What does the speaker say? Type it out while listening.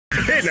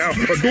Quiet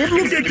now. Don't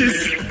look at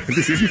this.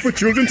 This isn't for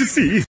children to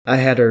see. I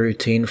had a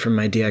routine from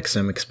my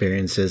DXM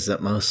experiences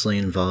that mostly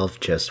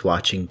involved just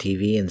watching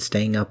TV and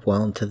staying up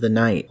well into the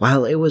night.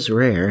 While it was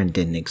rare and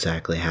didn't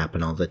exactly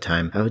happen all the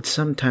time, I would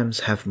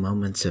sometimes have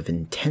moments of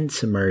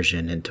intense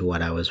immersion into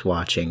what I was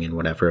watching, and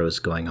whatever was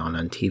going on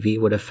TV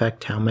would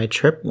affect how my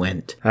trip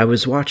went. I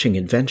was watching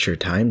Adventure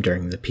Time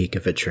during the peak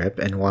of a trip,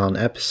 and while an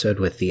episode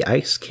with the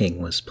Ice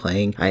King was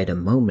playing, I had a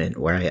moment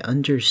where I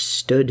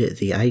understood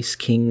the Ice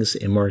King's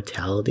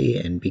immortality,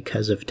 and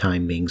because of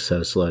time being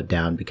so slowed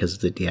down because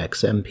of the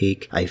DXM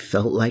peak, I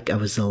felt like I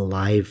was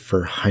alive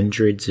for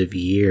hundreds of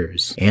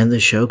years. And the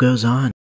show goes on.